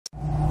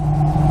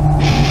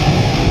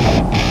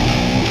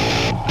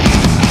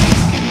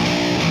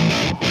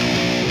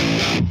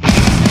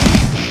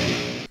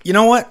You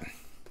know what?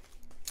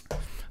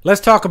 Let's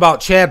talk about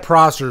Chad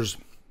Prosser's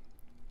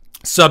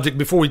subject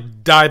before we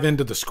dive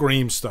into the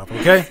Scream stuff,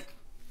 okay?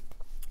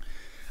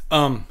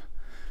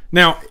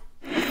 Now,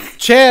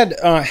 Chad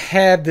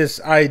had this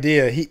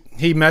idea.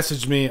 He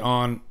messaged me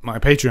on my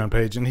Patreon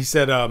page, and he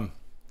said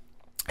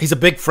he's a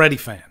big Freddy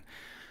fan.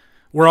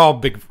 We're all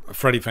big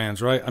Freddy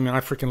fans, right? I mean,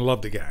 I freaking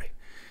love the guy.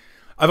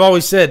 I've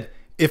always said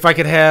if I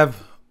could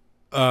have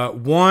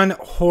one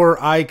horror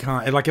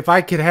icon, like if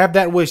I could have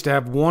that wish to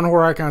have one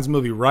horror icons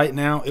movie right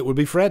now, it would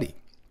be Freddy.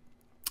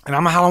 And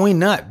I'm a Halloween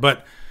nut,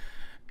 but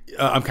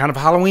I'm kind of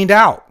Halloweened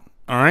out,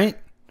 all right?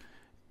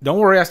 Don't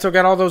worry, I still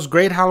got all those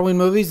great Halloween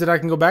movies that I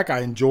can go back. I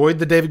enjoyed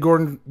the David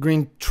Gordon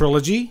Green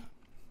trilogy,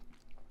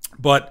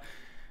 but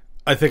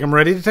I think I'm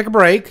ready to take a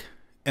break,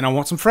 and I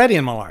want some Freddy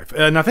in my life.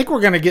 And I think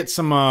we're going to get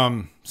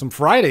some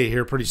Friday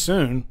here pretty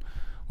soon,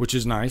 which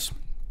is nice.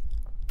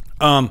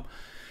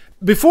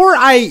 Before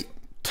I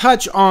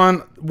touch on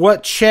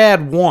what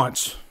Chad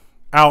wants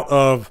out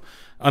of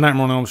A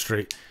Nightmare on Elm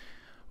Street,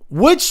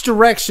 which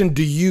direction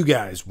do you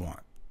guys want?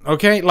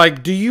 Okay,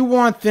 like, do you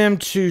want them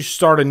to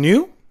start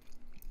anew?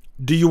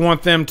 Do you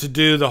want them to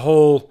do the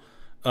whole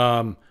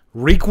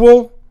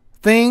requel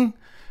thing?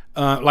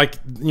 Like,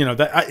 you know,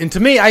 that, and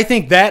to me, I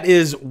think that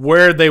is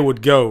where they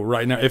would go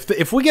right now.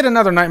 If we get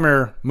another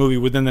Nightmare movie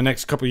within the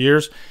next couple of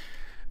years,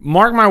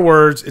 mark my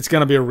words, it's going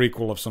to be a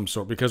requel of some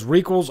sort, because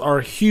requels are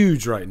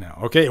huge right now.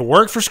 Okay, it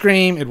worked for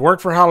Scream, it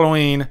worked for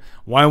Halloween.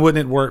 Why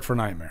wouldn't it work for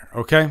Nightmare?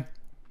 Okay.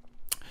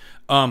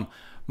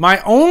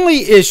 My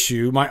only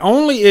issue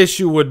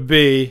would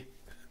be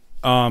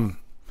Heather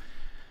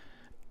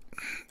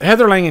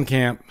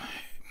Langenkamp.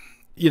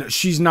 You know,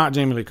 she's not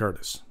Jamie Lee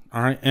Curtis.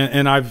 All right,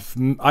 and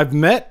I've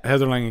met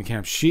Heather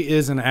Langenkamp. She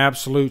is an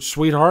absolute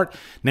sweetheart.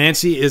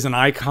 Nancy is an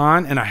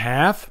icon and a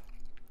half.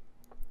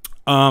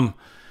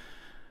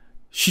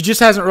 She just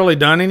hasn't really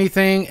done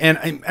anything,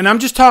 and I'm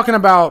just talking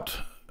about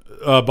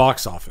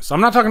box office. I'm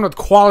not talking about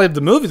the quality of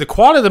the movie. The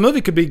quality of the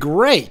movie could be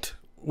great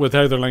with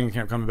Heather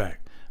Langenkamp coming back.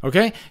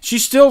 Okay, she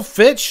still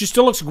fits. She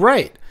still looks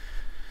great.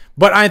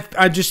 But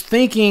I'm just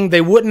thinking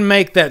they wouldn't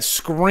make that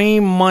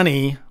Scream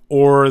money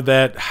or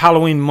that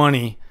Halloween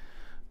money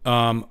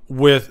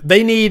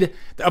they need,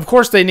 of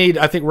course they need,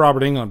 I think,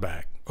 Robert Englund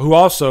back, who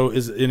also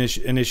is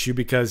an issue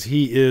because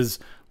he is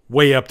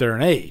way up there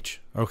in age.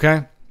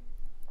 Okay.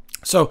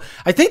 So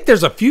I think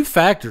there's a few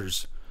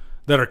factors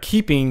that are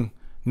keeping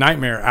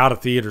Nightmare out of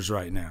theaters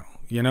right now,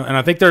 you know, and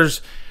I think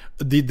there's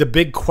the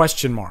big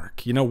question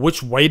mark, you know,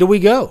 which way do we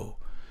go?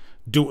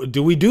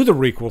 Do we do the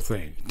requel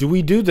thing? Do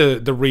we do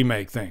the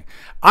remake thing?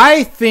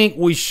 I think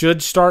we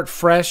should start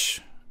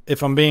fresh,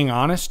 if I'm being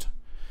honest.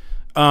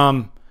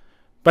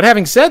 But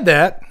having said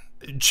that,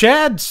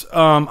 Chad's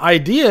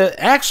idea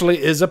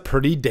actually is a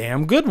pretty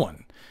damn good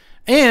one.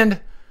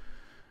 And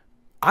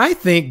I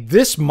think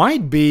this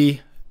might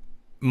be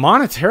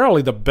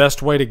monetarily the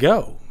best way to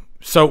go.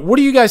 So what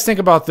do you guys think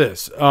about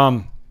this?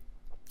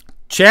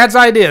 Chad's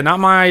idea,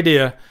 not my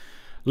idea.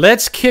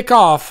 Let's kick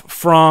off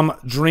from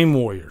Dream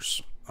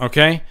Warriors.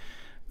 Okay,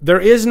 there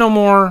is no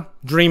more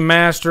Dream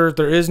Master,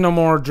 there is no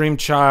more Dream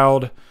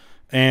Child,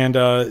 and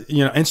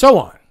you know, and so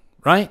on,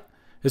 right?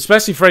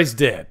 Especially Freddy's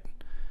dead,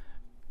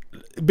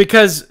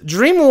 because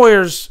Dream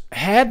Warriors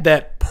had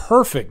that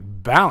perfect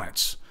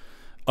balance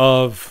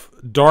of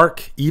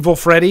dark, evil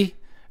Freddy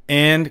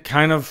and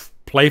kind of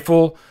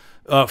playful,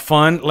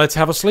 fun. Let's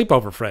have a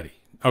sleepover, Freddy.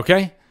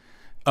 Okay,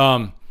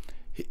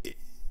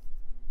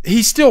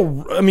 he's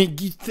still. I mean.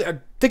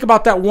 Think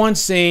about that one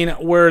scene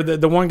where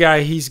the one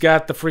guy, he's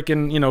got the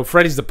freaking, you know,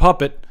 Freddy's the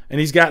puppet, and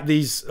he's got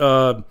these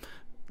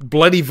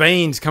bloody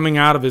veins coming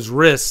out of his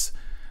wrists.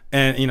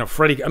 And, you know,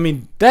 Freddy, I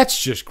mean,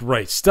 that's just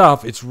great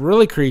stuff. It's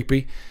really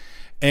creepy.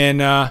 And,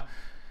 that's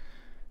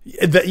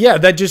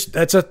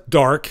a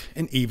dark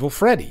and evil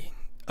Freddy.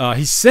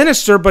 He's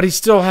sinister, but he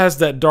still has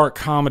that dark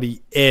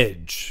comedy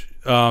edge.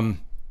 And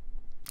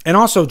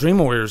also, Dream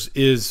Warriors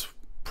is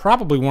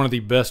probably one of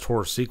the best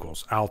horror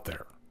sequels out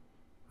there,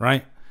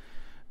 right?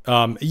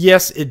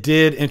 Yes, it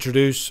did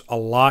introduce a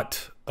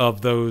lot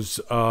of those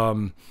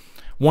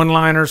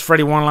one-liners,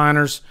 Freddy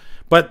one-liners,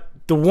 but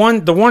the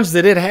ones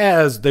that it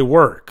has, they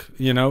work.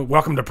 You know,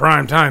 welcome to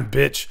prime time,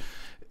 bitch.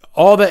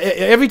 All that,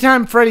 every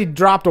time Freddy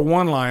dropped a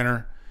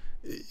one-liner,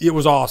 it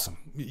was awesome.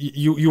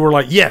 You were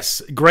like,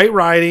 yes, great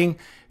writing,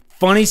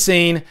 funny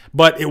scene,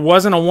 but it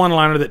wasn't a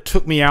one-liner that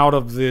took me out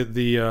of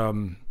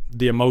the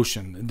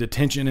emotion, the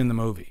tension in the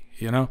movie.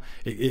 You know,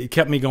 it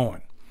kept me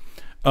going.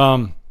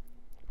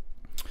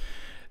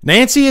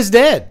 Nancy is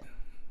dead.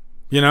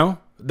 You know,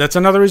 that's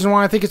another reason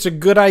why I think it's a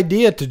good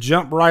idea to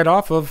jump right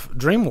off of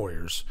Dream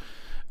Warriors,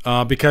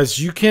 because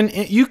you can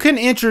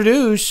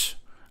introduce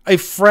a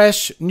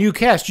fresh new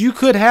cast. You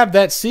could have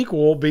that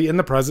sequel be in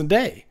the present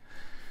day,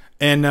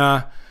 and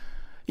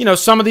you know,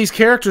 some of these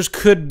characters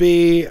could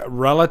be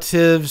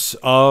relatives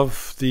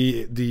of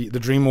the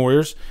Dream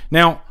Warriors.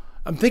 Now,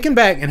 I'm thinking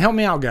back, and help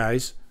me out,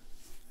 guys.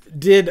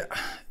 Did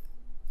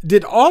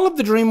all of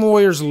the Dream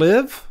Warriors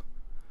live?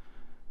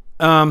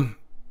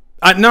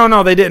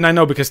 No, they didn't. I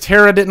know, because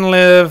Tara didn't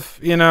live.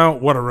 You know,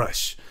 what a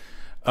rush.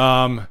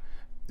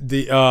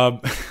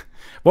 the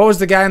what was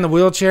the guy in the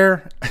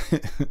wheelchair?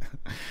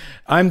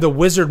 I'm the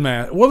Wizard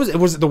Man. What was it?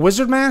 Was it the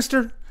Wizard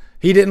Master?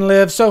 He didn't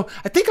live. So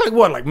I think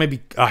like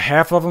maybe a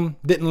half of them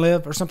didn't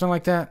live or something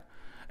like that.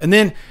 And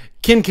then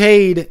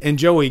Kincaid and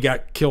Joey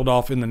got killed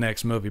off in the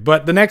next movie.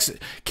 But the next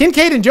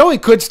Kincaid and Joey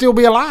could still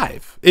be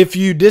alive if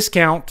you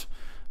discount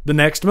the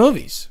next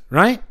movies,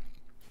 right?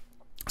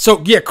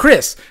 So yeah,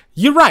 Chris,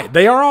 you're right.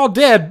 They are all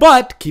dead,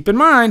 but keep in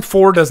mind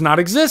 4 does not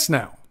exist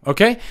now.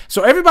 Okay?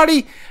 So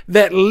everybody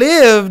that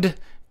lived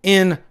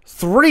in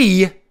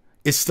 3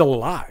 is still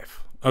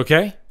alive.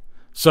 Okay?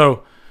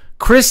 So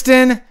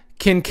Kristen,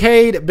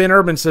 Kincaid, Ben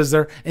Urban says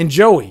there, and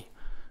Joey.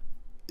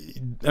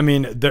 I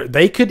mean,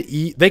 they could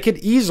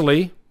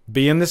easily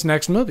be in this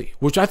next movie,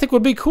 which I think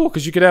would be cool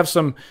because you could have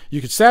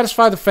you could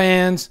satisfy the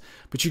fans,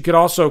 but you could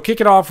also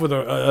kick it off with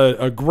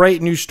a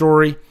great new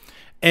story.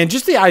 And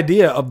just the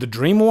idea of the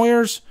Dream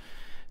Warriors,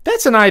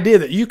 that's an idea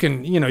that you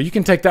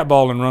can take that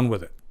ball and run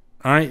with it.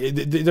 All right,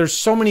 there's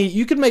so many.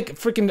 You could make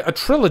freaking a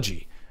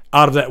trilogy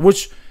out of that,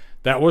 which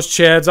that was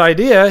Chad's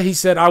idea. He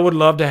said, I would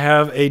love to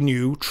have a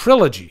new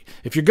trilogy.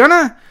 If you're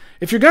gonna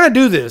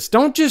do this,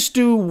 don't just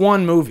do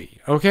one movie,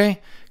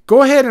 okay?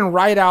 Go ahead and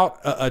write out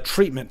a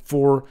treatment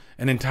for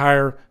an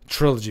entire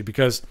trilogy,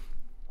 because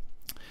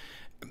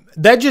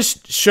that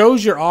just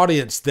shows your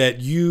audience that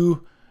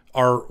you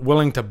are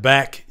willing to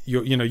back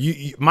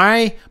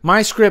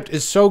my script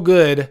is so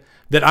good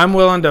that I'm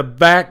willing to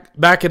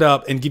back it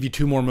up and give you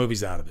 2 more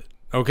movies out of it.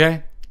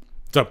 Okay?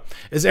 So,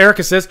 as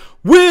Erica says,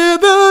 we're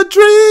the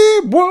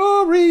Dream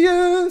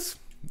Warriors.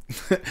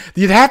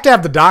 You'd have to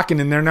have the Dokken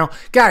in there now.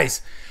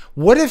 Guys,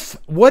 what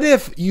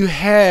if you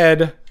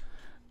had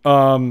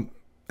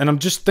and I'm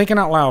just thinking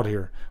out loud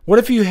here. What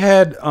if you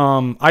had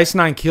Ice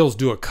Nine Kills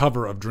do a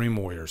cover of Dream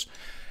Warriors?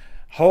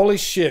 Holy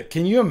shit.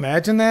 Can you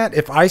imagine that?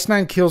 If Ice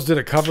Nine Kills did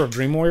a cover of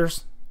Dream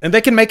Warriors? And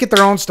they can make it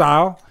their own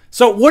style.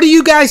 So what do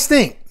you guys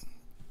think?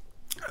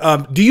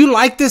 Do you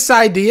like this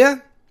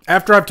idea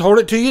after I've told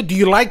it to you? Do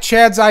you like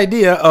Chad's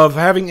idea of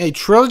having a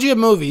trilogy of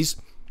movies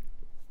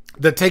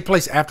that take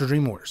place after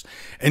Dream Warriors?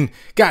 And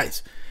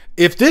guys,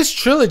 if this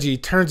trilogy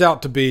turns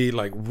out to be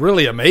like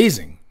really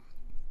amazing,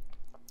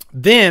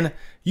 then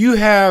you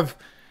have,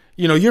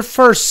 your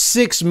first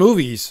 6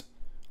 movies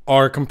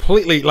are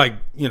completely like,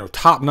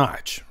 top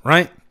notch,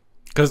 right?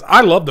 Because I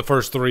love the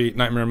first 3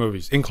 Nightmare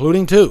movies,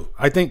 including 2.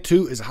 I think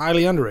 2 is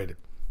highly underrated.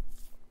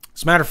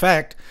 As a matter of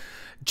fact,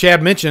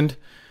 Chad mentioned,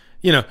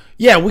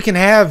 yeah, we can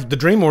have the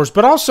Dream Wars,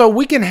 but also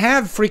we can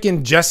have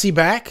freaking Jesse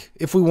back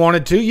if we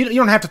wanted to. You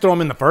don't have to throw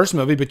him in the first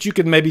movie, but you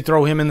could maybe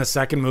throw him in the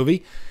second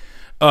movie.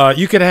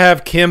 You could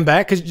have Kim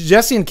back because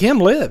Jesse and Kim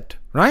lived,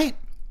 right?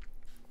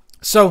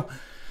 So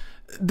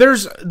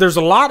there's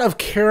a lot of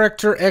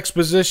character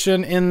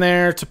exposition in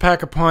there to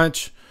pack a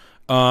punch.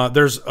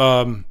 There's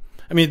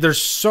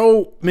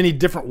so many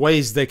different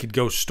ways they could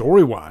go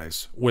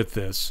story-wise with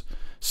this.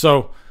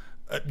 So,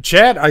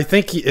 Chad, I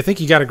think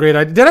you got a great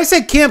idea. Did I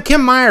say Kim?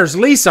 Kim Myers,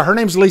 Lisa. Her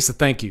name's Lisa.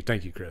 Thank you,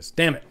 Chris.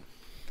 Damn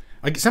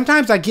it.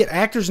 Sometimes I get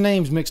actors'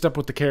 names mixed up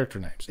with the character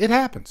names. It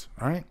happens,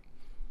 all right?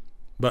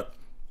 But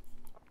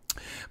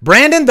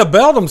Brandon the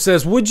Beldum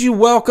says, would you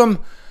welcome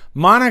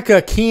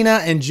Monica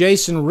Keena and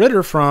Jason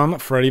Ritter from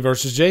Freddy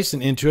vs.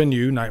 Jason into a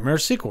new Nightmare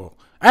sequel?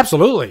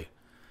 Absolutely.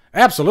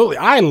 Absolutely.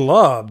 I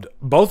loved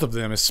both of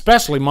them,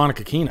 especially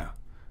Monica Keena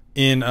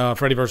in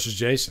Freddy vs.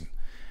 Jason.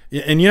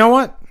 And you know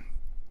what?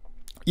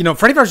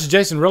 Freddy vs.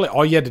 Jason, really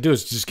all you had to do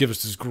is just give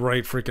us this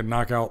great freaking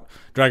knockout,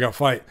 drag-out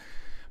fight.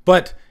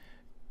 But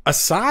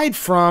aside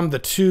from the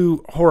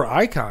 2 horror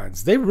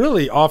icons, they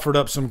really offered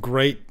up some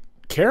great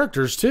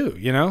characters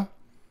too,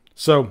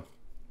 So...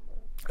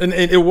 And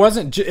it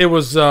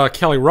was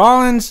Kelly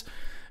Rollins,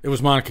 it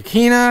was Monica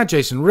Keena,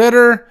 Jason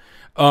Ritter.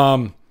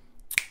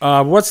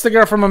 What's the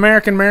girl from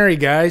American Mary,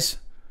 guys?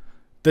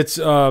 That's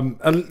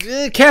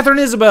Catherine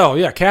Isabel.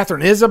 Yeah,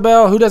 Catherine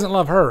Isabel. Who doesn't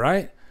love her,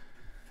 right?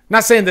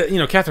 Not saying that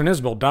Catherine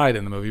Isabel died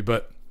in the movie,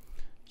 but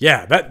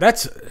yeah,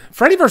 that's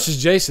Freddy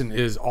vs. Jason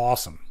is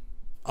awesome.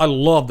 I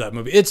love that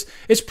movie.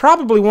 It's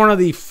probably one of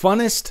the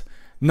funnest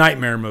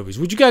Nightmare movies.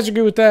 Would you guys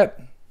agree with that?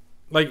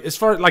 Like, as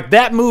far like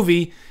that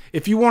movie,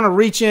 if you want to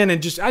reach in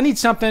and I need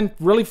something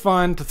really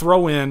fun to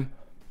throw in,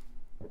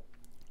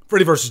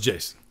 Freddy vs.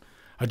 Jason.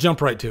 I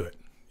jump right to it,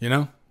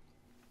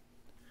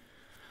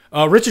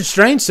 Richard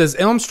Strange says,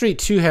 Elm Street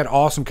 2 had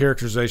awesome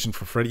characterization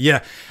for Freddy.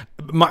 Yeah,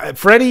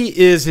 Freddy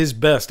is his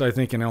best, I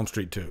think, in Elm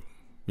Street 2,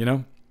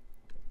 And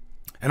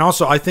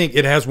also, I think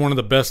it has one of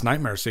the best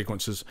Nightmare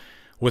sequences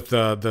with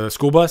the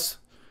school bus.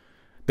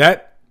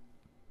 That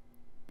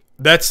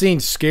scene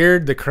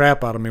scared the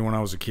crap out of me when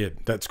I was a kid,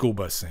 that school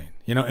bus scene.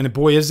 And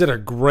boy, is it a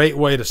great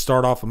way to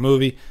start off a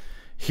movie,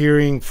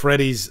 hearing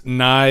Freddy's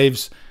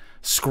knives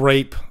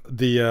scrape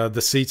the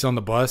seats on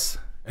the bus.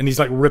 And he's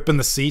like ripping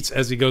the seats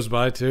as he goes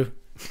by too.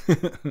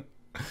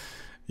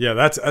 Yeah,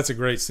 that's a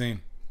great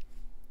scene.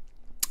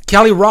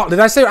 Kelly Rollins.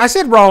 I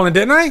said Rollins,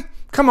 didn't I?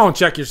 Come on,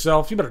 check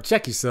yourself. You better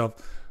check yourself.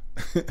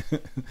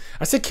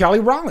 I said Kelly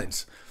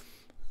Rollins.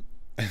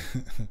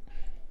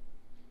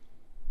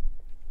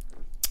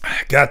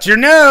 Got your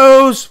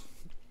nose.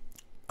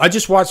 I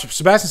just watched,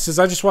 Sebastian says,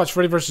 I just watched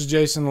Freddy vs.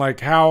 Jason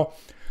like how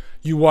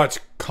you watch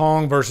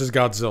Kong versus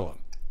Godzilla.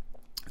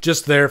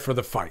 Just there for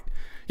the fight.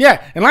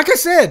 Yeah, and like I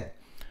said,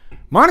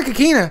 Monica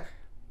Keena,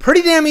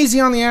 pretty damn easy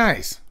on the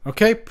eyes.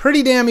 Okay?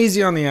 Pretty damn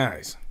easy on the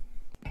eyes.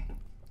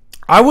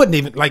 I wouldn't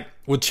even, like,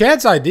 with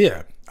Chad's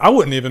idea, I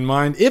wouldn't even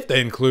mind if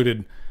they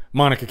included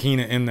Monica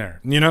Keena in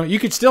there. You know, you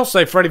could still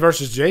say Freddy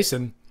vs.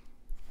 Jason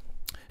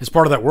is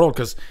part of that world,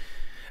 because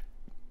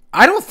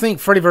I don't think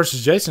Freddy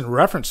vs. Jason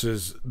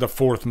references the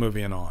fourth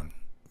movie and on.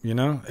 You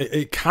know,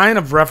 it kind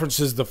of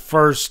references the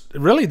first,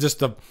 really just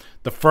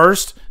the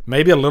first,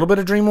 maybe a little bit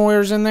of Dream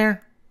Warriors in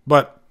there,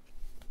 but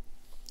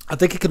I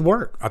think it could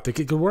work. I think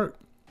it could work.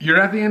 You're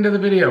at the end of the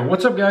video.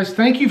 What's up, guys?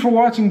 Thank you for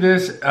watching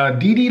this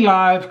DD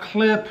Live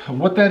clip.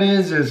 What that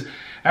is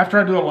after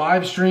I do a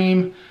live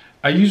stream,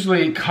 I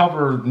usually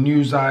cover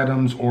news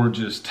items or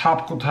just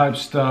topical type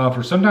stuff,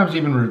 or sometimes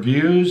even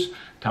reviews,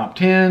 top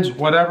 10s,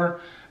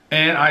 whatever.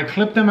 And I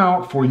clip them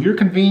out for your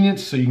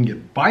convenience so you can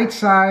get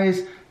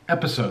bite-sized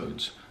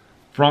episodes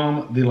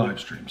from the live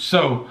stream.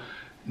 So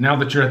now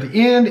that you're at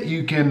the end,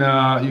 you can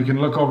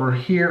look over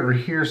here or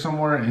here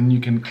somewhere, and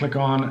you can click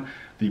on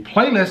the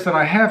playlist that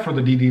I have for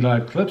the DD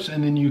Live clips,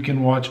 and then you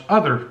can watch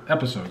other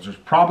episodes. There's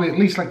probably at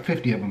least like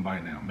 50 of them by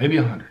now, maybe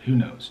 100, who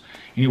knows.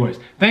 Anyways,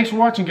 thanks for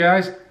watching,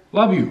 guys.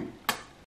 Love you.